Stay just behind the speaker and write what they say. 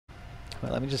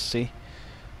Well, let me just see.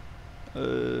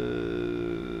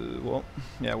 Well,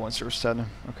 yeah, 107.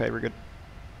 Okay, we're good.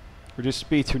 Reduce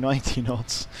speed to 90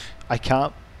 knots. I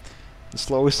can't. The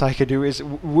slowest I could do is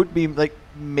would be like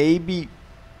maybe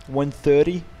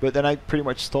 130, but then I pretty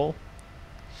much stall.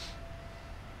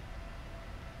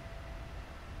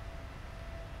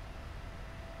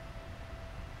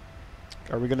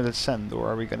 Are we gonna descend or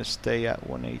are we gonna stay at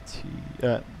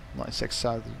 180? Not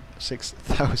 6,000.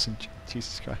 6,000.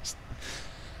 Jesus Christ.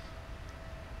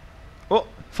 Oh,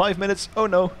 5 minutes. Oh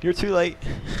no, you're too late.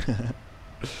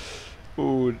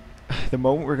 Ooh, the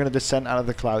moment we're gonna descend out of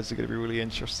the clouds is gonna be really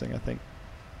interesting, I think.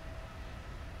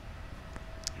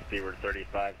 Seaward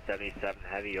 3577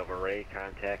 heavy over Ray.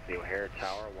 Contact the O'Hare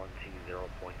Tower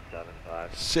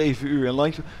 120.75. Save you and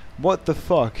like, what the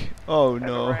fuck? Oh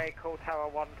no. Over Ray, call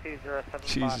Tower 120.75.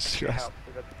 Jesus Christ.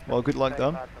 Well, good luck,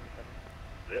 Dom.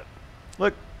 Yep.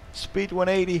 Look, speed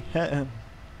 180.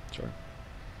 Sorry.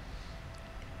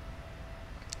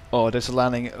 Oh, there's a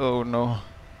landing. Oh no.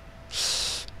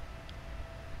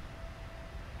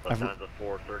 Lufthansa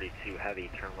 432 heavy.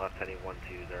 Turn left heading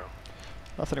 120.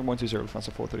 Left heading 120,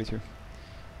 Lufthansa 432.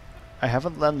 I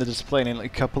haven't landed this plane in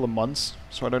like a couple of months,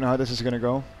 so I don't know how this is gonna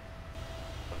go.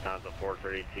 Lufthansa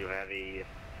 432 heavy.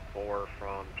 4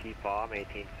 from PPA,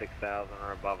 maintain 6,000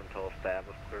 or above until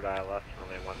established. Cleared ILS,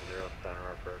 runway 10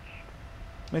 center approach.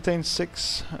 Maintain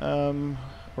 6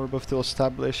 or above till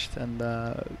established and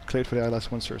cleared for the ILS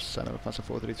 10 center, Lufthansa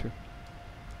 432.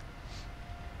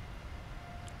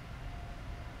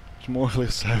 It's more or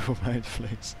less south of my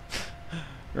flags.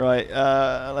 Right,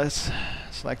 let's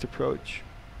select approach.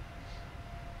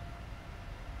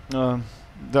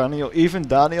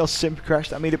 Daniel simp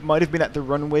crashed. I mean, it might have been at the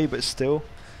runway, but still.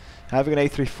 Having an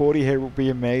A340 here would be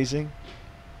amazing.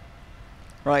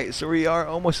 Right, so we are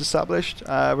almost established.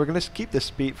 We're going to keep this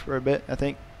speed for a bit, I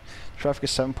think. Traffic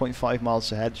is 7.5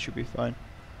 miles ahead, should be fine.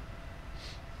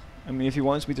 I mean, if he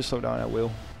wants me to slow down, I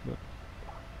will. But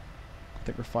I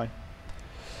think we're fine.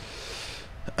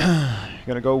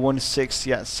 Gonna go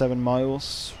 160 at 7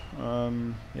 miles.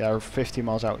 Yeah, we're 50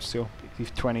 miles out still.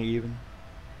 20 even.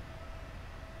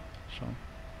 So.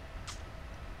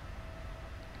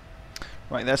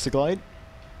 Right, that's the glide.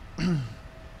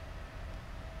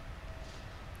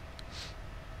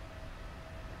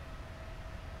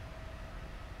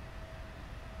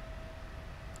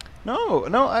 No,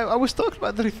 I was talking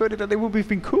about the 330 that it would have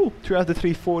been cool to have the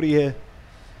 340 here.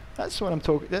 That's what I'm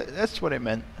talking. That's what I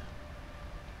meant.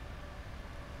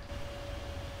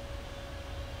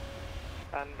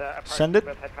 And send it.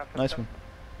 Nice one.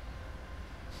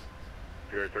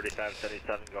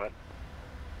 3577, go ahead.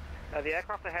 The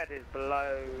aircraft ahead is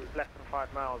below less than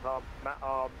 5 miles. Our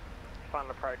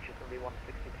final approach is going to be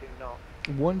 162 knots.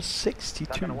 162? Is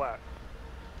that going to work?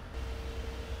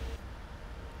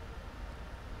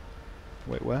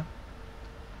 Wait, where?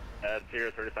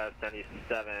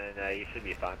 3577, you should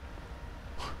be fine.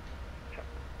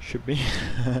 Should be.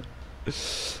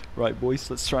 Right, boys,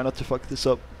 let's try not to fuck this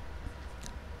up.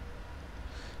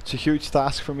 It's a huge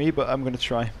task for me, but I'm gonna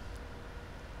try.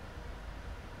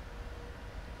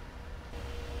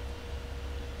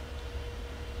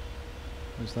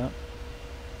 Who's that?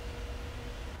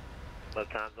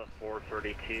 Lufthansa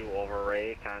 432 over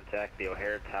Ray. Contact the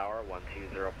O'Hare Tower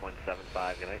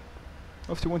 120.75. Good night.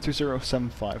 Off to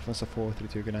 120.75. That's a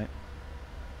 432. Good night.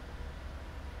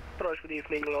 Approach with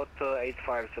evening lot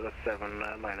 8507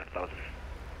 -1000.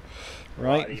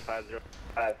 Right.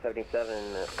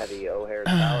 577 heavy O'Hare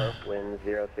Tower, wind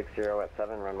 060 at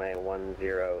 7, runway 10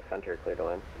 center, clear to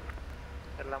land.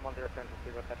 Land 10 center,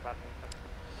 clear to land.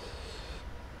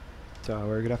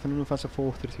 Tower, good afternoon, Lufthansa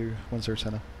 432, 10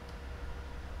 center.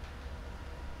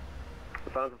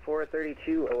 Lufthansa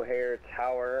 432 O'Hare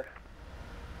Tower,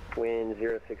 wind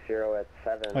 060 at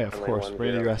 7, oh yeah, of course, we're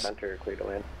in the US. Center, clear to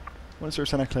land. 10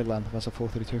 center, clear to land, Lufthansa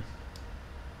 432.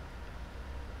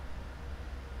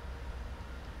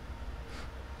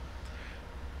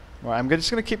 Right, I'm just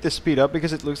gonna keep this speed up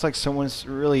because it looks like someone's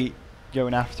really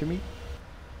going after me.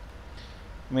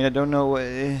 I mean, I don't know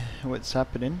what's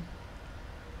happening.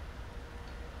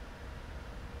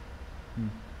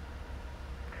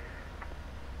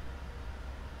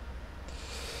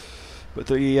 But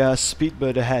the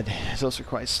speedbird ahead is also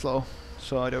quite slow,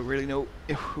 so I don't really know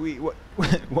if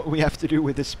what we have to do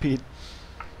with this speed.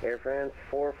 Air France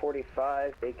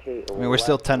 445, vacate. I mean, we're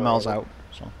still 10 miles out,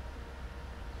 so.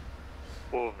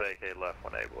 We'll vacate left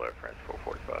 1able, Air France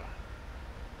 445.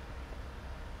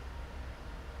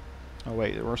 Oh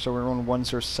wait, so we're on 10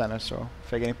 center, so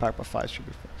if I get impact by 5 should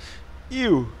be fine.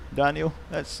 Ew, Daniel,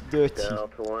 that's dirty.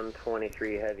 Delta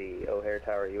 123 heavy, O'Hare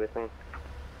Tower, you with me?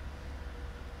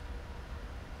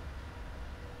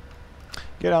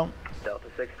 Get out. Delta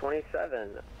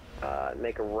 627,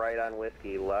 make a right on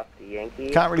Whiskey, left Yankee.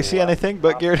 Can't really see anything,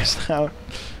 but gear is down.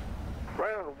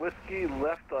 Right on Whiskey,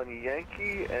 left on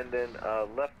Yankee, and then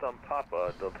left on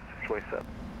Papa, Delta 627.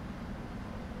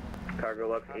 Cargo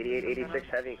looks 8886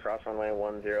 heavy, cross runway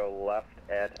 10 left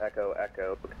at Echo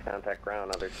Echo, contact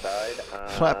ground other side.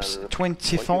 Flaps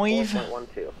 25.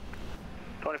 2412,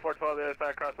 the other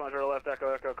side, cross 10 left,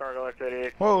 Echo Echo, cargo left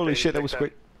 88. Holy shit, that was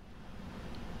quick.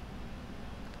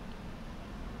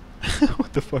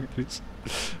 What the fuck, dudes?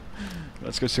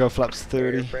 Let's go see our flaps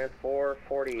 30.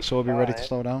 So we'll be ready to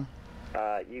slow down.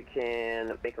 You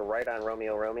can make a right on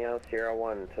Romeo Romeo, Sierra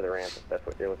 1 to the ramp if that's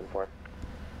what you're looking for.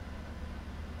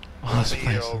 Oh, that's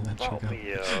amazing, that trigger.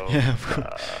 Yeah,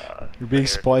 you're being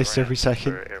spiced every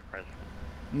second.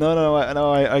 No,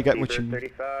 I get what you mean.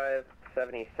 35,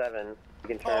 77. You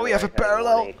can turn Oh, we have a right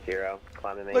parallel.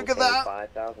 180, Look at that.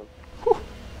 5,000.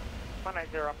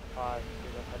 190.5.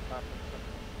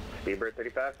 Speedbird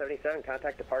 3577,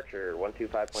 contact departure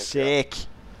 125.0. Sick.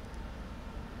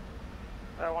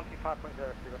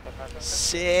 125.0.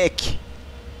 Sick.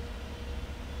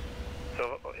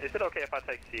 So, is it okay if I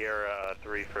take Sierra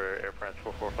 3 for Air France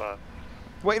 445?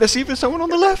 Wait, there's even someone on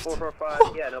the left.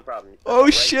 445, yeah, no problem. Oh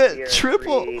Right, shit, Sierra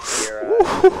triple. 3, Sierra 2 to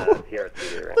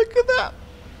the ramp. Look at that.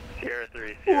 Sierra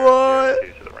 3, What? Sierra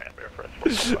 2 to the ramp, Air France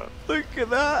 445. Look at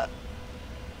that.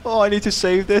 Oh, I need to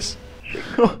save this.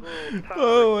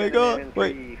 Oh my god.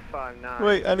 Wait,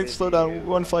 I need to slow down.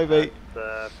 158.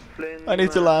 I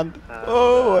need to land.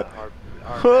 Oh.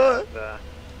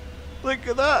 Look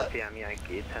at that.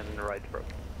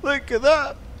 Look at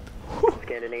that.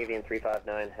 Scandinavian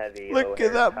 359 heavy. Look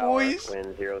at that, boys.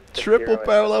 Wind 060, Triple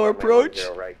parallel approach.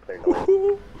 10 right, clear to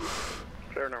land.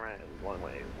 Turn around, one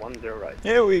way, 10 right.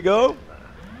 Here we go.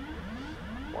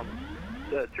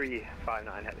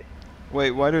 359 heavy.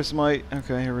 Wait, why does my...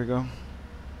 Okay, here we go.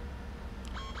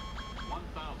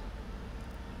 1,000.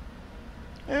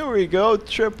 Here we go,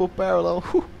 triple parallel.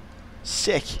 Whew.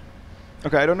 Sick.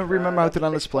 Okay, I don't remember how to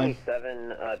land this plane.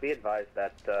 627, be advised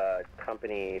that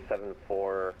company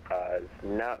 74 is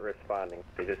not responding.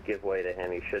 They just give way to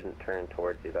him. He shouldn't turn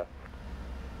towards you, though.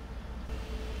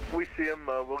 If we see him,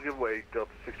 we'll give way,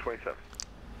 Delta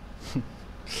 627.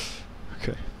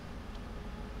 Okay.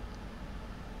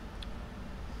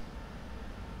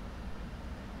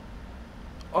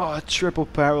 Oh, triple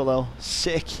parallel.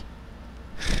 Sick.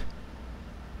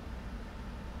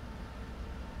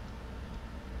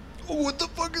 Oh, what the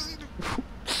fuck is he doing?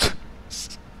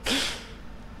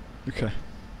 Okay.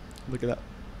 Look at that.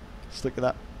 Just look at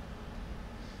that.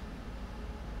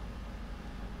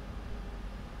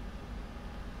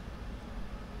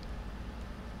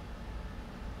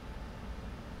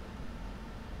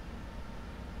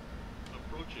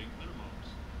 Approaching minimums.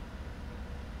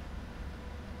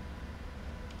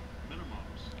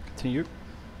 Minimums. Continue.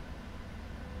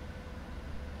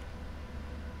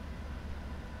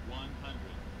 100.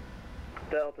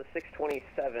 Delta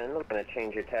 627, I'm going to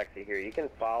change your taxi here. You can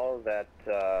follow that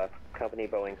company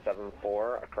Boeing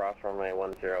 74 across runway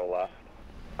 10 left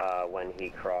when he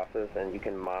crosses, and you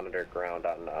can monitor ground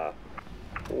on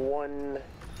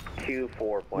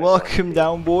 124.1. Welcome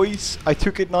down, boys. I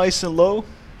took it nice and low.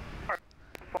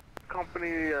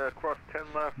 Company cross 10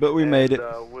 left. But we made it.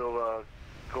 We'll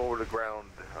go over the ground.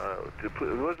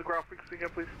 What's the ground frequency again,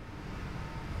 please?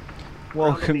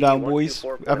 Welcome down, boys.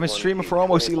 I've been streaming for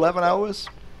almost 11 hours.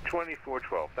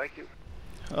 2412, thank you.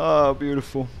 Oh,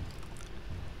 beautiful.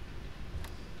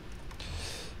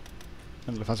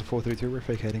 And Lufthansa 432, we're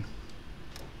vacating.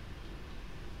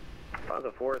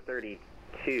 Lufthansa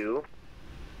 432,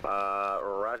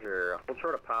 Roger. We'll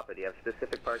short of Papa. Do you have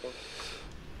specific parking?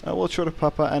 We'll try to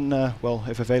Papa, and well,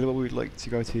 if available, we'd like to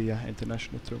go to the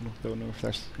international terminal. Don't know if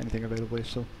there's anything available,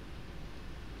 so.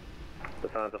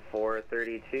 Lufthansa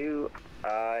 432,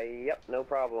 yep, no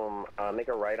problem. Make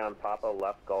a right on Papa,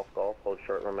 left Golf Golf, hold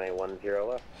short runway 10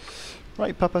 left.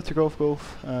 Right, Papa to Golf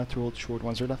Golf, to hold short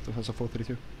 10 left, Lufthansa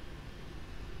 432.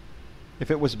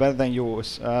 If it was better than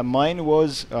yours, mine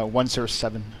was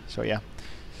 107, so yeah.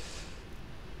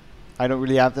 I don't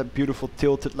really have that beautiful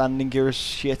tilted landing gear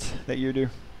shit that you do.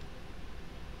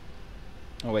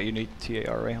 Oh wait, you need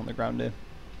TARA on the ground there.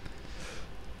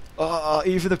 Oh,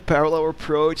 even the parallel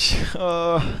approach.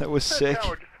 Oh, that was sick.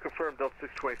 Tower, just to confirm, Delta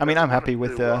 627. I mean, I'm happy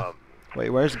with wait,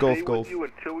 where's Golf Golf? Stay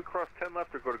with you until we cross 10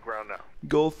 left or go to ground now?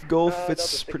 Golf Golf,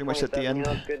 it's pretty much at the end. You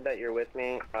know, it's good that you're with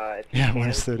me. If you Yeah, can,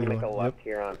 131. make a left Yep.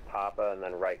 here on Papa and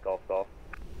then right Golf Golf.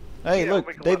 Hey, Yeah, look, I'll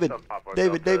make a David, left on Papa,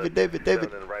 David, Delta David, David, David,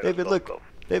 67 and right on David, Golf look, Golf.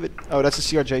 David. Oh, that's a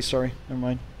CRJ. Sorry, never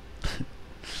mind.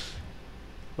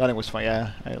 Landing was fine.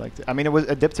 Yeah, I liked it. I mean,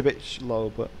 it dipped a bit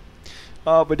low, but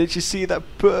Oh, but did you see that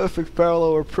perfect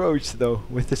parallel approach though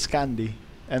with the Scandi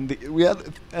and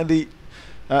the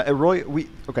Arroyo?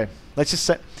 Okay. Let's just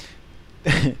say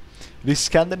the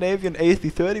Scandinavian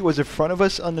A330 was in front of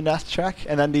us on the NAS track,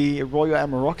 and then the Arroyo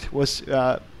Amarok was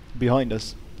behind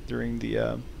us during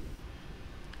the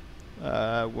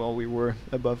while we were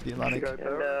above the Atlantic.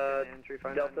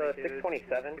 And Delta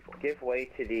 627, give way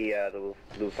to the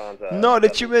Lufthansa. No,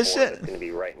 did you miss 74 it? That's going to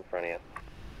be right in front of you.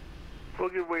 We'll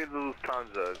give way to the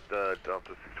Lufthansa,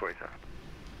 Delta 627.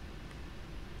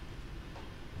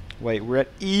 Wait, we're at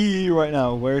E right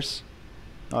now. Where's?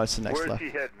 Oh, it's the next Where's left. he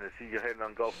heading? Is he heading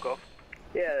on Gulf Gulf?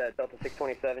 Yeah, Delta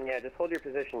 627, yeah, just hold your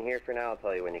position here for now. I'll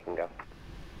tell you when you can go.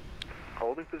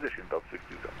 Holding position, Delta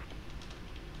 627.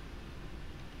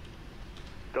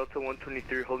 Delta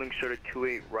 123 holding short at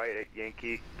 28 right at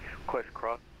Yankee, Quest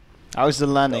Cross. How's the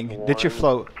landing? Did you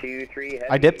float? 23 heavy,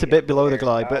 I dipped a bit below the air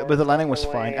glide, but the landing was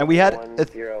tower, fine. And we had a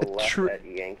left true... at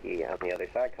Yankee on the other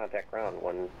side, contact ground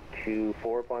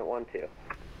 124.12.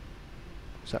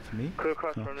 Is that for me? Clear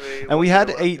cross No. runway. And we had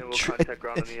 10 a left, and we'll contact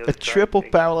ground on the a other side. triple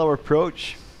Thank you. parallel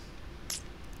approach.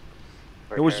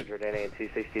 It was Jordanian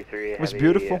 263 it was heavy,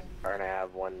 beautiful.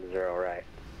 RNAV 10 right.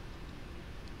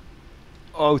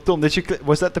 Oh, Tom, did you?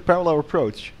 Was that the parallel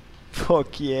approach?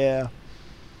 Fuck yeah!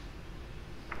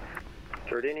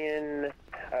 Jordanian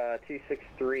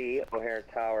 263 O'Hare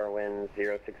Tower wind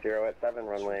 060 at 7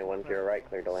 runway 10 right,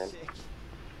 clear to land.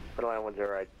 Runway 10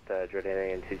 right,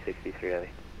 Jordanian 263 heavy.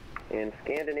 In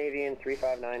Scandinavian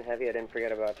 359 heavy, I didn't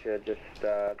forget about you. Just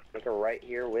take a right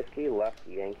here, whiskey, left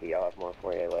Yankee. I'll have more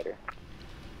for you later.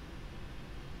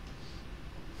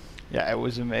 Yeah, it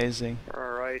was amazing.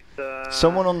 Alright,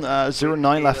 Someone on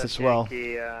 09 left as well.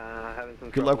 Yankee, having some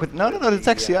Good luck with trouble no, the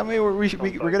taxi. I mean, we're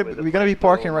gonna be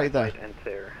parking right there.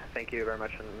 Thank you very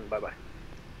much, and bye bye.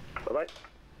 Bye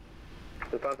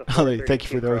bye. Ollie, thank you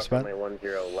for the response. Runway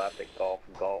 10 left at Golf.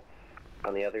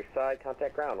 On the other side,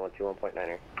 contact ground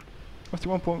 121.9er.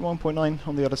 1.1.9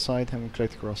 on the other side, and we clear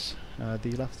to cross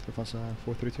the left. Lufthansa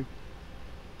 432.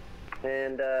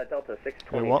 And Delta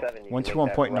 627. What? You can make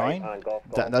that 121.9? right on Golf.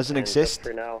 That doesn't and exist? just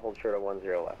for now, hold short of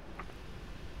 10 left.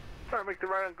 Alright, make the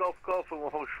right on Gulf Gulf and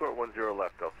we'll hold short 10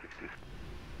 left, Delta 62.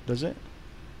 Does it?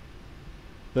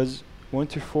 Does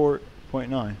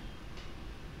 124.9?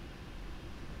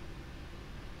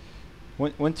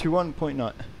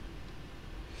 121.9.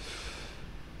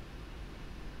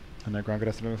 And now ground good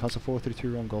afternoon, Lufthansa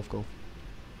 432 on Golf Golf.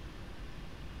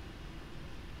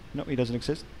 No, he doesn't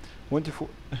exist. 124.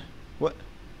 What?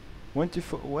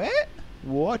 124. What?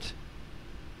 What?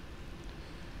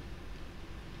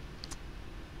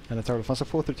 And that's our Lufthansa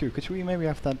 432. Could we maybe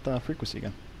have that frequency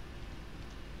again?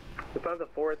 Lufthansa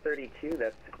 432,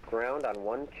 that's ground on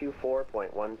 124.12,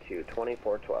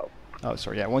 2412. Oh,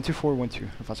 sorry, yeah, 124.12,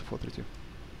 Lufthansa 432.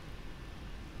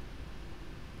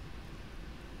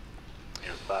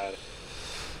 Inside.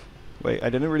 Wait, I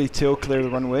didn't really tail clear the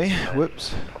runway.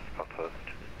 Whoops. First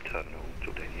terminal,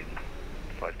 Jordanian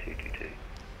 5222.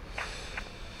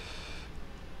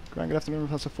 Grand good afternoon,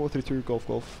 Lufthansa 432, Golf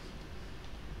Golf.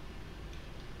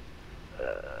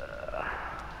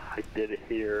 I did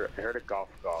hear, I heard a golf.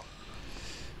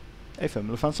 AFM,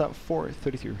 Lufthansa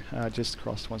 432, just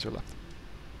crossed 10 left.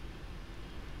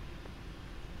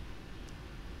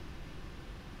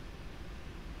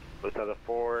 Lufthansa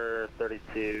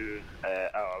 432,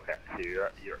 oh okay, so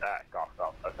you're at Golf,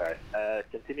 okay.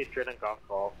 Continue straight on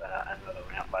Golf, and the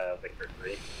ramp by Victor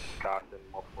 3. Caution,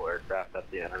 multiple aircraft at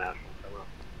the international terminal.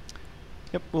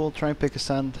 Yep, we'll try and pick a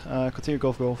stand. Continue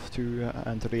Golf to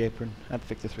enter the apron at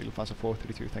Victor 3, Lufthansa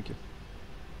 432, thank you.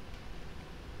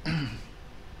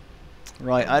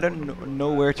 Right, I don't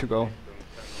know where to go.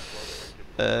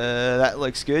 That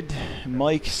looks good.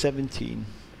 Mike 17.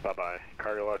 Bye-bye.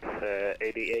 Cargo lux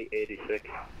 8886.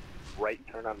 Right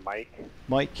turn on Mike.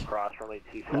 Mike. Cross runway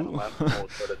 27 left.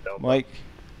 Hold short at Delta. Mike.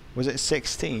 Was it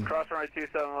 16? Cross runway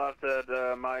 27 left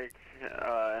at Mike,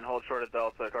 and hold short at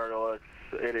Delta, Cargo Lux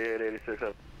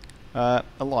 8886.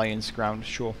 Alliance ground,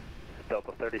 sure.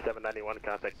 Delta 3791,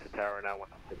 contact to tower now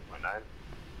 126.9.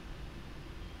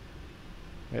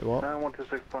 Wait, what?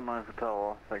 126.9 for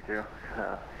tower, thank you.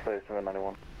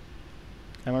 3791.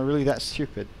 Am I really that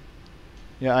stupid?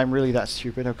 Yeah, I'm really that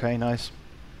stupid. Okay, nice.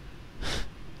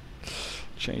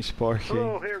 Change parking.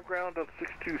 Hello, here ground on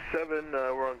 627.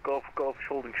 We're on Gulf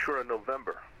holding short in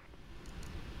November.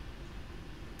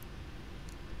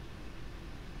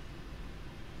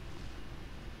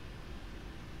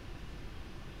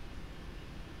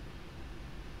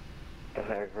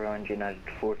 Ground United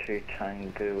 42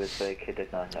 Tango is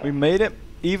vacated now. We made it.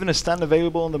 Even a stand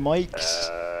available on the mics.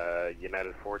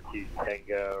 United 42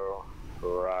 Tango,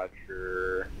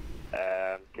 Roger.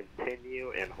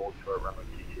 short runway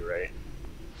 22 right.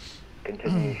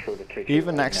 Continue short of 221.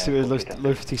 Even next to it,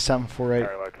 Lufty 748.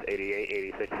 Carlux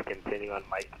 88, 86, continue on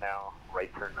Mike now.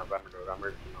 Right turn November, November,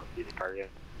 you don't see the cargo.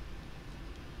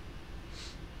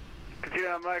 Continue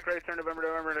on Mike, right turn November,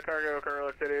 November to cargo,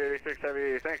 Carlux 8886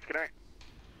 Heavy. Thanks, good night.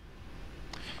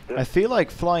 I feel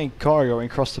like flying cargo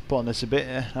across the pond is a bit,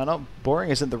 I know boring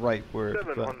isn't the right word,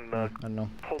 but I don't know.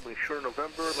 Holding short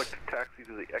November, like to taxi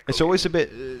to the Echo. It's always a bit,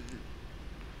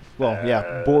 well,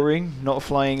 yeah, boring, not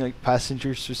flying like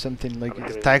passengers or something, like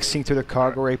taxiing to the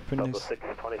cargo open is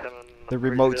the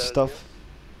remote stuff.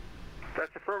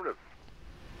 That's affirmative.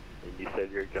 And you said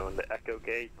you're going to Echo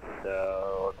Gate,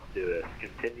 so let's do this.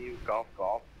 Continue, Golf,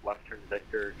 Golf, left turn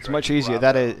Victor. It's much easier,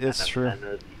 that is, it's true.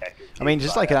 I mean,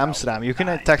 just like in Amsterdam, you can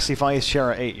taxi via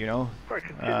Sierra 8, you know? Right,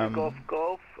 continue Golf,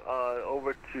 Golf,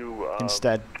 over to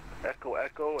instead. Echo,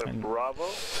 Echo, and Bravo.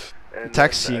 And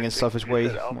taxiing and stuff is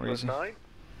way more easy. 9.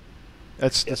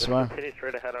 That's why. Continue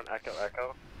straight ahead on Echo,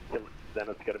 Echo. Then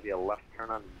it's going to be a left turn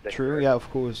on Victor. True, yeah, of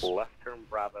course. Left turn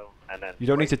Bravo, and then you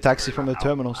don't need to taxi from the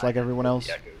terminals like everyone else.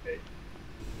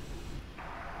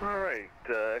 Alright,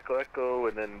 Echo, Echo,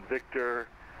 and then Victor,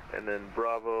 and then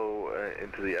Bravo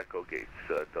into the Echo Gates,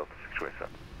 Delta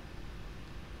 627.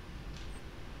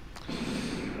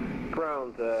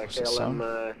 Ground,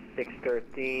 KLM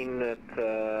 613 at,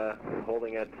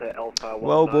 holding at Alpha 19.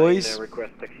 Well, boys.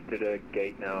 Request taxi to the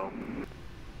gate now.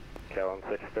 KLM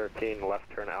 613, left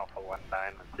turn Alpha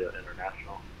 19 into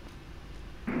International.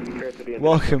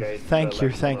 Welcome, thank you.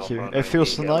 It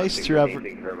feels so nice to have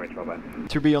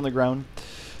to be on the ground.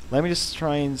 Let me just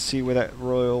try and see where that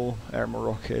Royal Air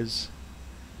Morocco is.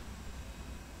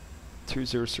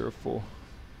 2004.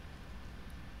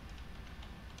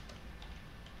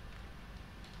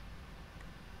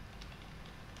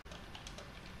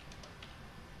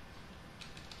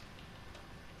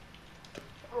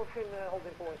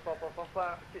 Holding point, Papa,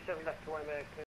 27 left to